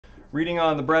Reading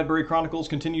on the Bradbury Chronicles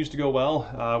continues to go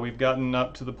well. We've gotten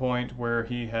up to the point where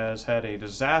he has had a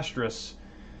disastrous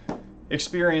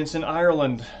experience in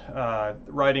Ireland,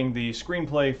 writing the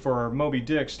screenplay for Moby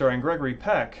Dick starring Gregory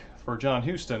Peck for John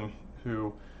Huston,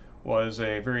 who was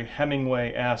a very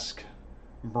Hemingway-esque,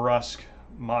 brusque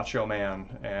macho man,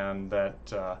 and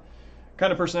that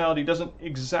kind of personality doesn't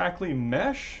exactly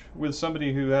mesh with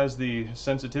somebody who has the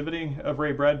sensitivity of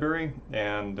Ray Bradbury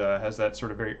and has that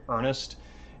sort of very earnest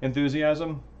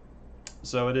enthusiasm.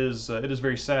 So it is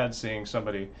very sad seeing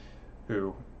somebody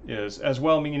who is as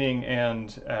well-meaning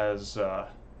and as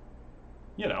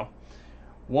you know,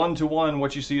 one-to-one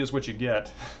what you see is what you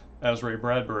get as Ray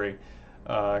Bradbury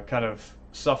kind of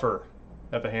suffer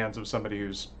at the hands of somebody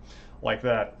who's like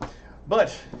that.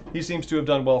 But he seems to have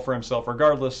done well for himself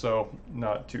regardless, so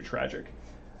not too tragic.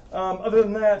 Other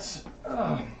than that,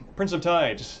 Prince of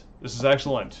Tides, this is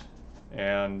excellent,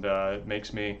 and it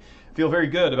makes me feel very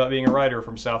good about being a writer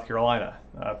from South Carolina.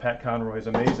 Pat Conroy is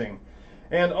amazing.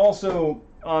 And also,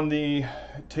 on the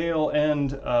tail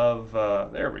end of,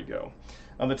 there we go,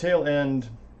 on the tail end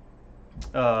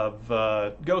of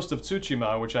Ghost of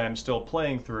Tsushima, which I am still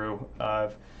playing through,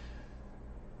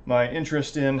 my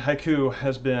interest in haiku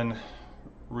has been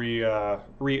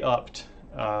re-upped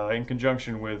in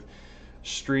conjunction with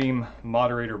stream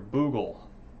moderator Boogle,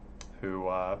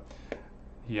 who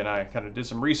he and I kind of did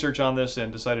some research on this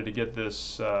and decided to get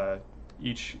this,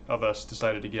 each of us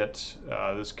decided to get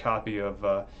this copy of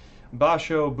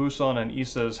Basho, Busan, and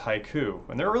Issa's haiku,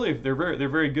 and they're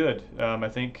very good. I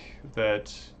think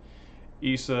that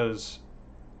Issa's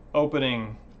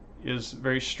opening is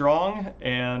very strong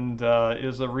and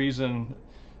is a reason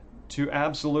to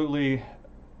absolutely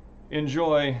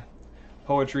enjoy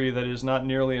poetry that is not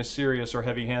nearly as serious or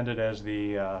heavy-handed as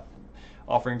the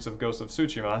offerings of Ghost of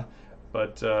Tsushima.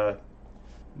 But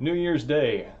New Year's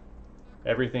Day,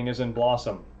 everything is in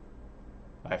blossom.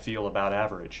 I feel about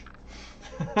average.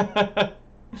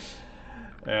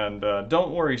 And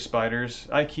don't worry, spiders,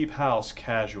 I keep house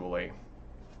casually.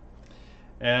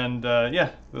 And yeah,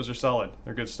 those are solid.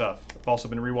 They're good stuff. I've also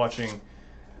been rewatching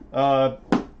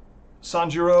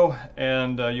Sanjuro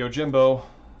and Yojimbo,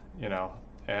 you know,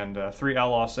 and Three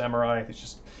Outlaw Samurai. It's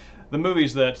just the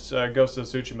movies that Ghost of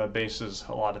Tsushima bases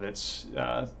a lot of its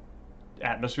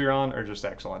atmosphere on are just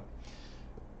excellent.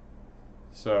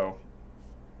 So,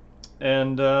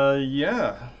 and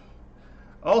yeah.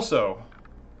 Also,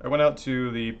 I went out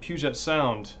to the Puget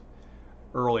Sound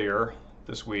earlier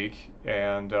this week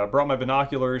and brought my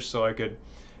binoculars so I could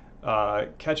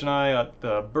catch an eye at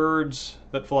the birds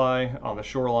that fly on the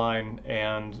shoreline.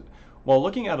 And while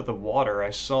looking out at the water, I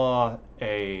saw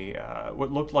a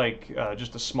what looked like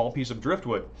just a small piece of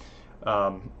driftwood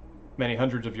many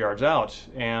hundreds of yards out,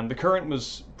 and the current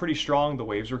was pretty strong. The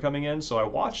waves were coming in, so I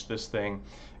watched this thing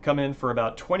come in for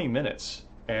about 20 minutes,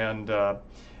 and it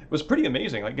was pretty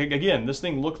amazing. Like, again, this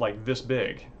thing looked like this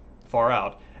big far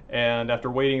out. And after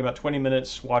waiting about 20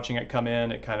 minutes, watching it come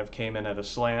in, it kind of came in at a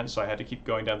slant, so I had to keep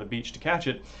going down the beach to catch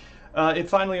it. It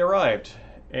finally arrived,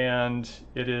 and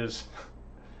it is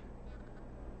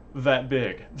that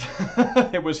big.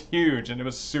 It was huge, and it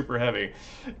was super heavy,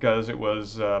 because it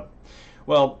was,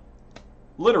 well,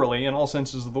 literally, in all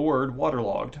senses of the word,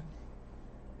 waterlogged.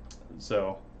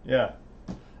 So, yeah,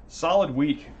 solid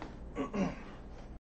week.